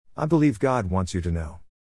I believe God wants you to know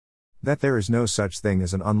that there is no such thing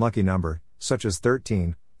as an unlucky number, such as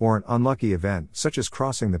 13, or an unlucky event, such as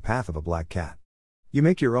crossing the path of a black cat. You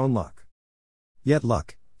make your own luck. Yet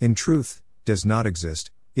luck, in truth, does not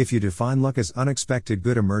exist, if you define luck as unexpected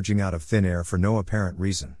good emerging out of thin air for no apparent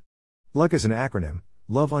reason. Luck is an acronym,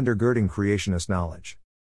 love undergirding creationist knowledge.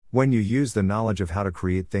 When you use the knowledge of how to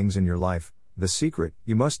create things in your life, the secret,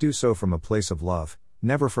 you must do so from a place of love,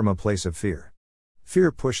 never from a place of fear.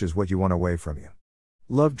 Fear pushes what you want away from you.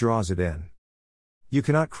 Love draws it in. You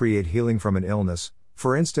cannot create healing from an illness,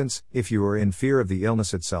 for instance, if you are in fear of the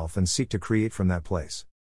illness itself and seek to create from that place.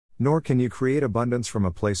 Nor can you create abundance from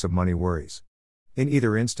a place of money worries. In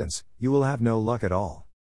either instance, you will have no luck at all.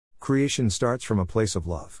 Creation starts from a place of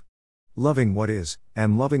love. Loving what is,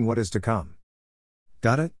 and loving what is to come.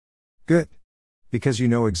 Got it? Good. Because you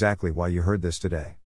know exactly why you heard this today.